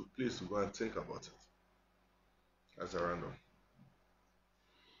want you to please go and think about it. As I round up.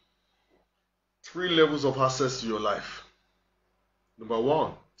 3 levels of access to your life. Number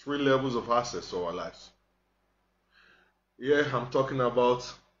 1, 3 levels of access to our lives. Here I'm talking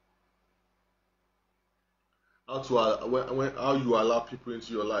about how you allow people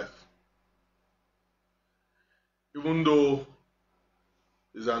into your life. Even though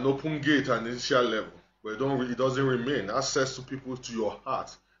it's an open gate at an initial level, but it doesn't remain. Access to people, to your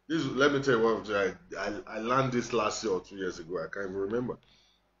heart. Let me tell you what I learned this last year or 2 years ago. I can't even remember.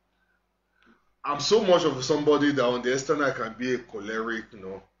 I'm so much of somebody that on the external I can be a choleric,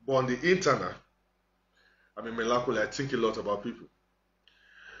 but on the internal, I'm a melancholy. I think a lot about people.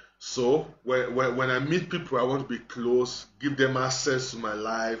 So when I meet people, I want to be close, give them access to my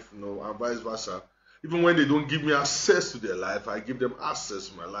life, and vice versa. Even when they don't give me access to their life, I give them access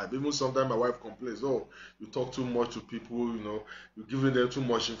to my life. Even sometimes my wife complains, "Oh, you talk too much to people, you're giving them too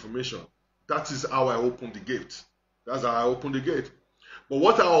much information." That is how I open the gate. That's how I open the gate. But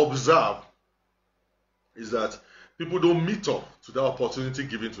what I observe is that people don't meet up to that opportunity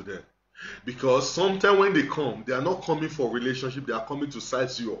given to them. Because sometimes when they come, they are not coming for a relationship, they are coming to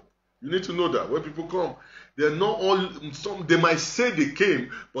size you up. You need to know that when people come, they're not all, they might say they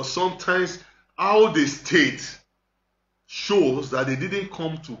came, but sometimes how they stayed shows that they didn't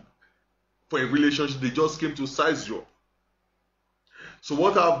come for a relationship, they just came to size you up. So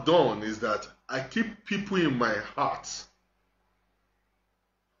what I've done is that I keep people in my heart.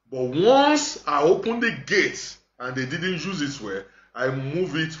 But once I open the gate and they didn't use it well, I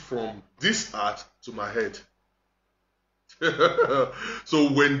move it from this heart to my head.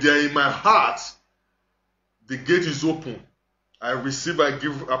 So when they're in my heart, the gate is open. I receive, I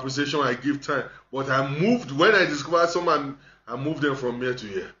give appreciation, I give time. But when I discover someone, I move them from here to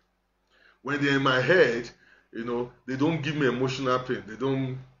here. When they're in my head, they don't give me emotional pain. They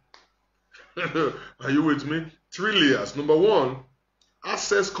don't. Are you with me? 3 layers. Number 1,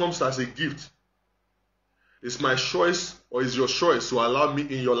 access comes as a gift. It's my choice or it's your choice to allow me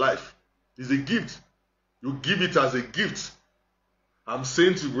in your life. It's a gift. You give it as a gift. I'm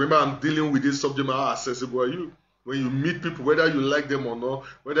saying to remember, I'm dealing with this subject matter. How accessible are you? When you meet people, whether you like them or not,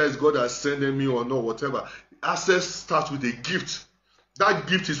 whether it's God that sent them you or not, whatever, access starts with a gift. That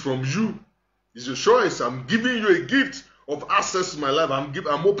gift is from you. It's your choice. I'm giving you a gift of access to my life.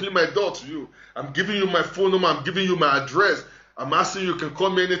 I'm opening my door to you. I'm giving you my phone number. I'm giving you my address. I'm asking you can call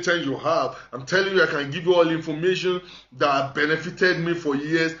me anytime you have. I'm telling you I can give you all the information that benefited me for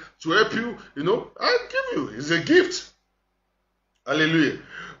years to help you. I give you. It's a gift. Hallelujah.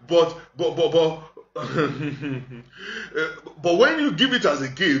 But when you give it as a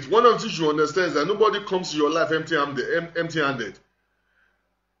gift, one of the things you understand is that nobody comes to your life empty-handed.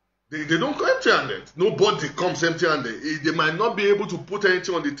 They don't come empty-handed. Nobody comes empty-handed. They might not be able to put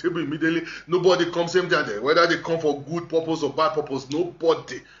anything on the table immediately. Nobody comes empty-handed. Whether they come for good purpose or bad purpose,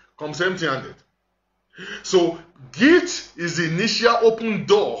 nobody comes empty-handed. So gift is the initial open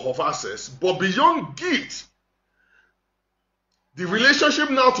door of access. But beyond gift, the relationship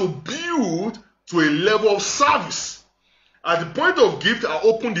now to build to a level of service. At the point of gift, I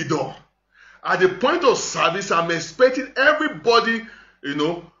open the door. At the point of service, I'm expecting everybody,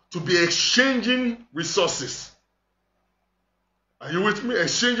 to be exchanging resources. Are you with me?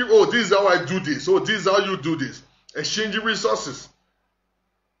 Exchanging, this is how I do this. This is how you do this. Exchanging resources.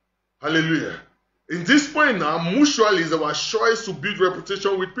 Hallelujah. In this point now, mutually is our choice to build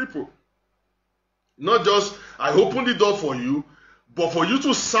reputation with people. Not just, I open the door for you, but for you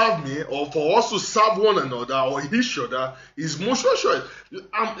to serve me or for us to serve one another or each other is mutual choice.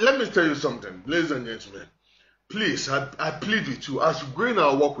 Let me tell you something, ladies and gentlemen. Please, I plead with you, as you go in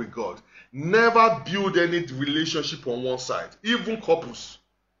our walk with God, never build any relationship on one side. Even couples,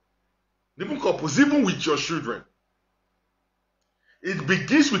 even with your children. It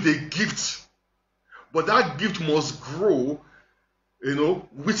begins with a gift, but that gift must grow,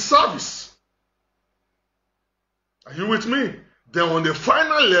 with service. Are you with me? Then on the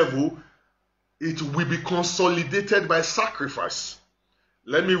final level, it will be consolidated by sacrifice.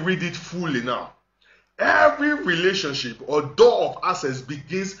 Let me read it fully now. Every relationship or door of access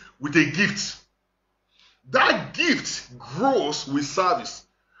begins with a gift. That gift grows with service,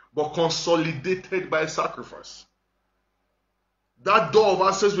 but consolidated by sacrifice. That door of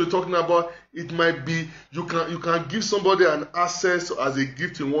access we're talking about, it might be you can give somebody an access as a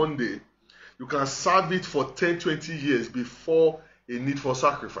gift in one day. You can serve it for 10, 20 years before a need for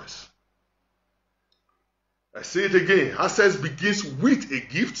sacrifice. I say it again. Access begins with a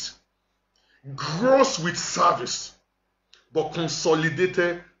gift, grows with service, but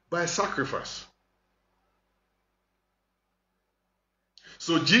consolidated by sacrifice.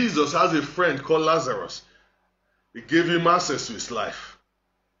 So Jesus has a friend called Lazarus. He gave him access to his life.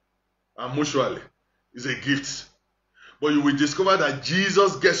 And mutually, it's a gift. But you will discover that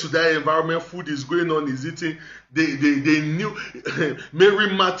Jesus gets to that environment, food is going on, he's eating. They knew,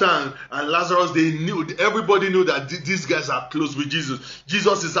 Mary, Martha, and Lazarus, they knew, everybody knew that these guys are close with Jesus.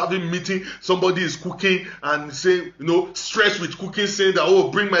 Jesus is having meeting, somebody is cooking and saying, stressed with cooking, saying that, oh,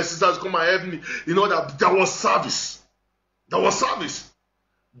 bring my sisters, come and help me. That was service. That was service.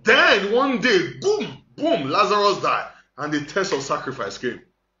 Then one day, boom, Lazarus died. And the test of sacrifice came.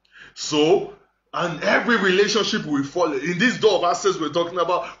 So, and every relationship we follow, in this door of access we're talking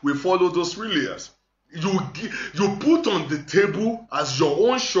about, we follow those 3 layers. You put on the table as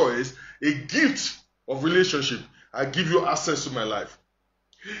your own choice a gift of relationship. I give you access to my life.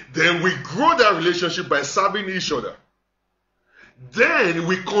 Then we grow that relationship by serving each other. Then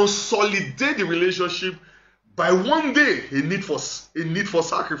we consolidate the relationship by one day a need for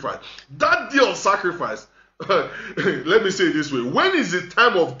sacrifice. That day of sacrifice, let me say it this way, when is the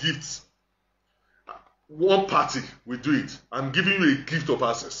time of gifts? One party will do it. I'm giving you a gift of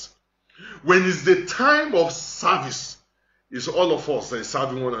access. When is the time of service, it's all of us that is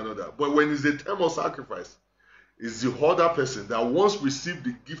serving one another. But when is the time of sacrifice, it's the other person that once received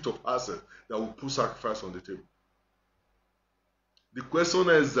the gift of access that will put sacrifice on the table. The question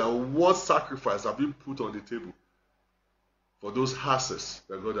is that what sacrifice have you put on the table for those access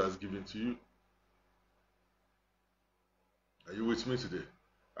that God has given to you? Are you with me today?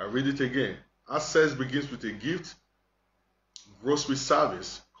 I read it again. Access begins with a gift, grows with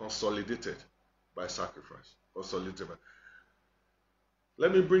service, consolidated by sacrifice.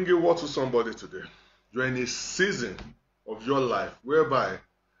 Let me bring a word to somebody today. You're in a season of your life whereby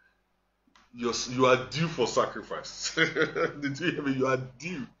you are due for sacrifice. Did you hear me? You are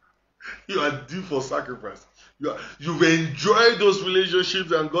due. You are due for sacrifice. You've enjoyed those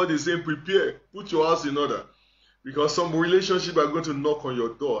relationships and God is saying, prepare, put your house in order. Because some relationships are going to knock on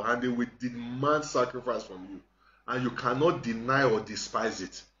your door and they will demand sacrifice from you. And you cannot deny or despise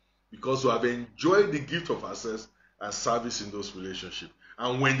it. Because you have enjoyed the gift of access and service in those relationships.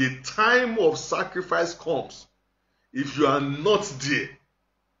 And when the time of sacrifice comes, if you are not there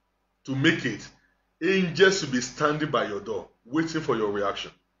to make it, angels will be standing by your door, waiting for your reaction.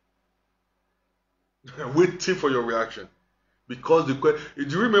 Waiting for your reaction. Because do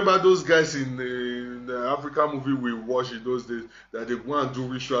you remember those guys in the African movie we watched in those days that they go and do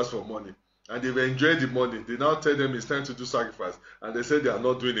rituals for money and they've enjoyed the money? They now tell them it's time to do sacrifice and they say they are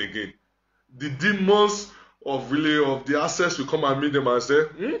not doing it again. The demons of the access will come and meet them and say,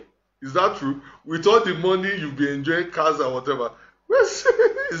 is that true? With all the money you've been enjoying, cars or whatever,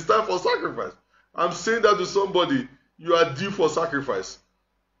 it's time for sacrifice. I'm saying that to somebody, you are due for sacrifice.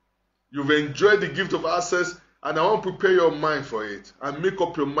 You've enjoyed the gift of access. And I want to prepare your mind for it and make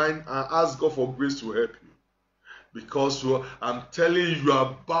up your mind and ask God for grace to help you. Because I'm telling you, you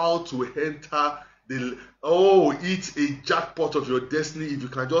are about to enter it's a jackpot of your destiny if you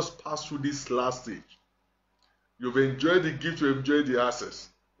can just pass through this last stage. You've enjoyed the gift, you've enjoyed the access.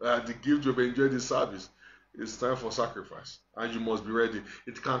 The gift, you've enjoyed the service. It's time for sacrifice. And you must be ready.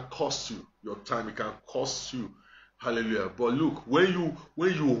 It can cost you your time. It can cost you. Hallelujah. But look, when you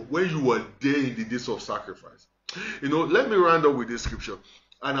were there in the days of sacrifice, let me round up with this scripture.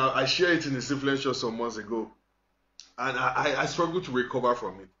 And I shared it in this influential some months ago. And I struggled to recover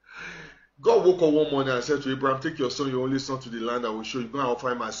from it. God woke up one morning and said to Abraham, take your son, your only son, to the land I will show you. Go and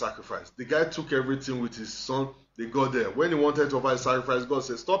offer him my sacrifice. The guy took everything with his son. They got there. When he wanted to offer his sacrifice, God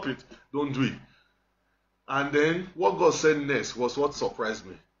said, stop it. Don't do it. And then what God said next was what surprised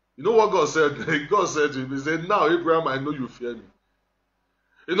me. You know what God said? God said to him, he said, now Abraham, I know you fear me.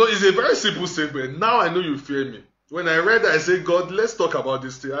 It's a very simple statement. Now I know you fear me. When I read that, I said, God, let's talk about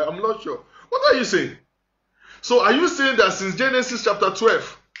this thing. I'm not sure. What are you saying? So are you saying that since Genesis chapter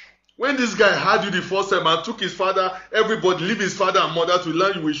 12, when this guy had you the first time and took his father, everybody, leave his father and mother to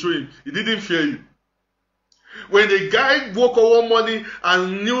land you will show him, he didn't fear you? When the guy woke up one morning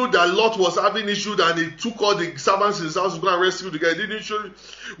and knew that Lot was having issues and he took all the servants in his house to go and rescue the guy, didn't show you.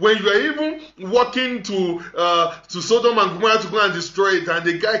 When you were even walking to Sodom and Gomorrah to go and destroy it, and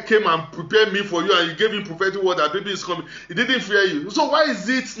the guy came and prepared me for you and you gave him prophetic word that baby is coming, he didn't fear you. So why is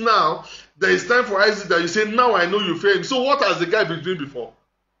it now that it's time for Isaac that you say, now I know you fear him? So what has the guy been doing before?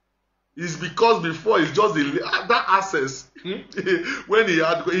 It's because before it's just that access. When he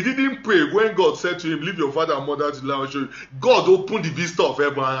didn't pray. When God said to him, leave your father and mother to lie and show you, God opened the vista of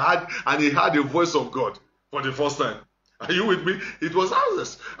heaven and he heard the voice of God for the first time. Are you with me? It was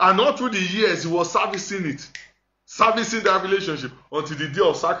access. And all through the years, he was servicing it. Servicing that relationship until the day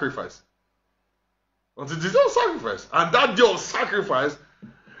of sacrifice. Until the day of sacrifice. And that day of sacrifice,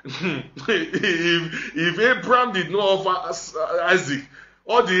 if Abraham did not offer Isaac,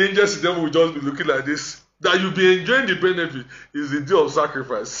 all the angels in them will just be looking like this. That you'll be enjoying the benefit is the day of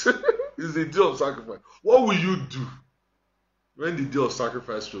sacrifice. It's the day of sacrifice. What will you do when the day of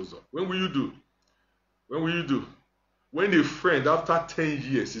sacrifice shows up? When will you do? When will you do? When a friend, after 10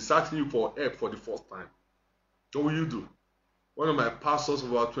 years, is asking you for help for the first time, what will you do? One of my pastors for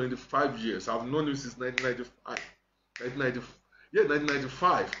about 25 years, I've known him since 1995.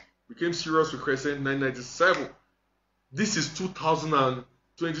 1995. Became serious with Christ in 1997. This is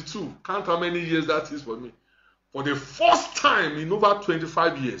 2022. Count how many years that is for me. For the first time in over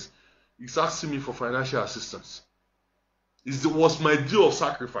 25 years, he's asking me for financial assistance. It was my day of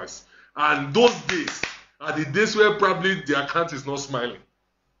sacrifice. And those days are the days where probably the account is not smiling.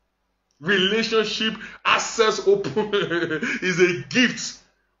 Relationship access open is a gift.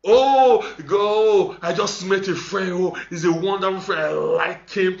 Oh, go! I just met a friend. Oh, he's a wonderful friend. I like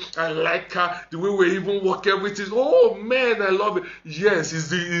him. I like her. The way we even work everything. Oh man, I love it. Yes, it's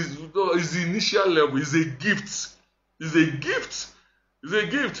the initial level. It's a gift. It's a gift. It's a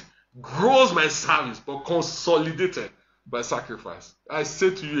gift. Grows my service, but consolidated by sacrifice. I say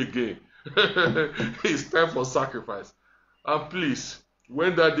to you again, it's time for sacrifice. And please,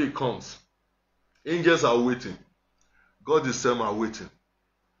 when that day comes, angels are waiting. God is saying, are waiting.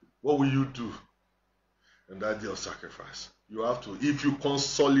 What will you do in that day of sacrifice? You have to, if you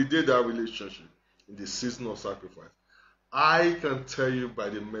consolidate that relationship in the season of sacrifice, I can tell you by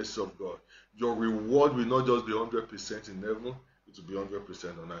the mercy of God, your reward will not just be 100% in heaven, it will be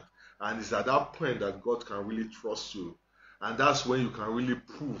 100% on earth. And it's at that point that God can really trust you. And that's when you can really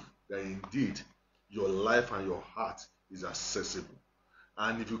prove that indeed your life and your heart is accessible.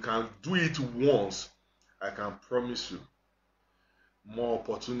 And if you can do it once, I can promise you, more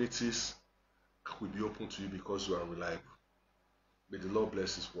opportunities will be open to you because you are reliable. May the Lord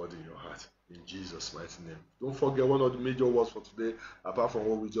bless His word in your heart. In Jesus' mighty name. Don't forget, one of the major words for today, apart from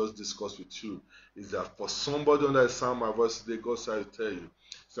what we just discussed with you, is that for somebody under the sound of my voice today, God said to tell you,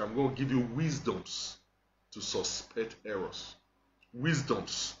 so I'm going to give you wisdoms to suspect errors.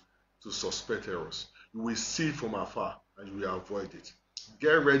 Wisdoms to suspect errors. You will see it from afar and you will avoid it.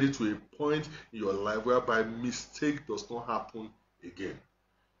 Get ready to a point in your life whereby mistake does not happen again,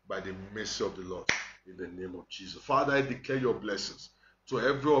 by the mercy of the Lord, in the name of Jesus. Father, I declare your blessings to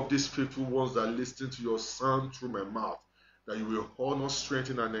every of these faithful ones that listen to your sound through my mouth, that you will honor,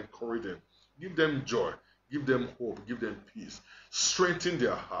 strengthen, and encourage them. Give them joy, give them hope, give them peace, strengthen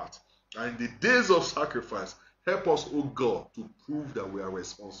their heart. And in the days of sacrifice, help us, O God, to prove that we are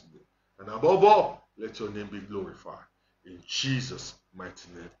responsible. And above all, let your name be glorified. In Jesus' mighty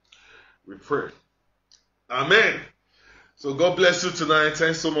name, we pray. Amen. So God bless you tonight.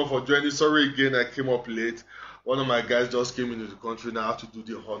 Thanks so much for joining. Sorry again, I came up late. One of my guys just came into the country. Now I have to do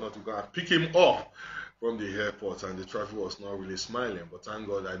the honor to go and pick him up from the airport, and the traffic was not really smiling. But thank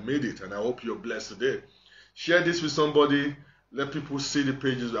God I made it, and I hope you're blessed today. Share this with somebody. Let people see the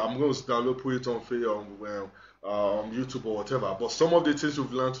pages. I'm going to download, put it on YouTube or whatever. But some of the things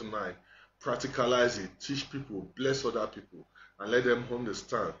we've learned tonight, practicalize it, teach people, bless other people, and let them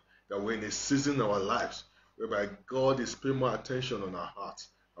understand that we're in a season in our lives whereby God is paying more attention on our hearts,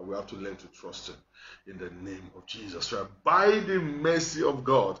 and we have to learn to trust Him in the name of Jesus. So by the mercy of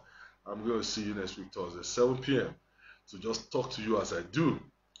God, I'm going to see you next week, Thursday, 7 p.m. So just talk to you as I do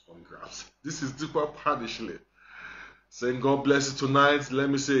on Grabs. This is Dipo Apanisile saying God bless you tonight. Let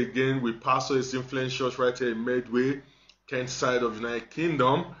me say again, we pastor His Influence Church right here in Medway, Kent side of United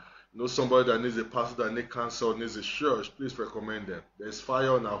Kingdom. You know somebody that needs a pastor that needs counsel, needs a church, please recommend them. There's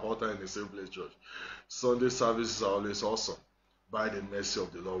fire on our altar in the same place church. Sunday services are always awesome. By the mercy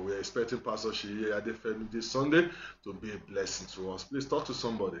of the Lord, we're expecting Pastor Shiye Adefemi this Sunday to be a blessing to us. Please talk to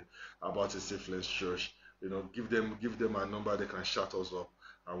somebody about His Influence Church. You know, give them a number, they can shout us up,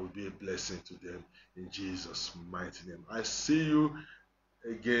 and will be a blessing to them in Jesus' mighty name. I see you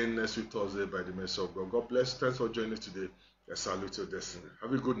again next week Thursday by the mercy of God. God bless. Thanks for joining today. I salute your destiny.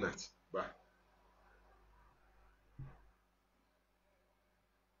 Have a good night. Bye.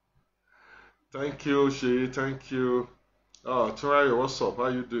 Thank you, Shay. Thank you. Oh, Try, what's up? How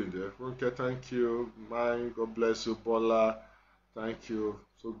you doing there? Okay, thank you. Mine, God bless you. Bola, thank you.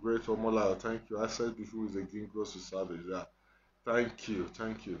 So great for Mola. Thank you. I said before is again close to service. Yeah. Thank you.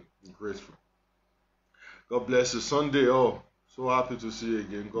 Thank you. I'm grateful. God bless you. Sunday. Oh, so happy to see you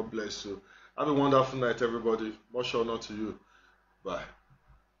again. God bless you. Have a wonderful night, everybody. Much honor to you. Bye.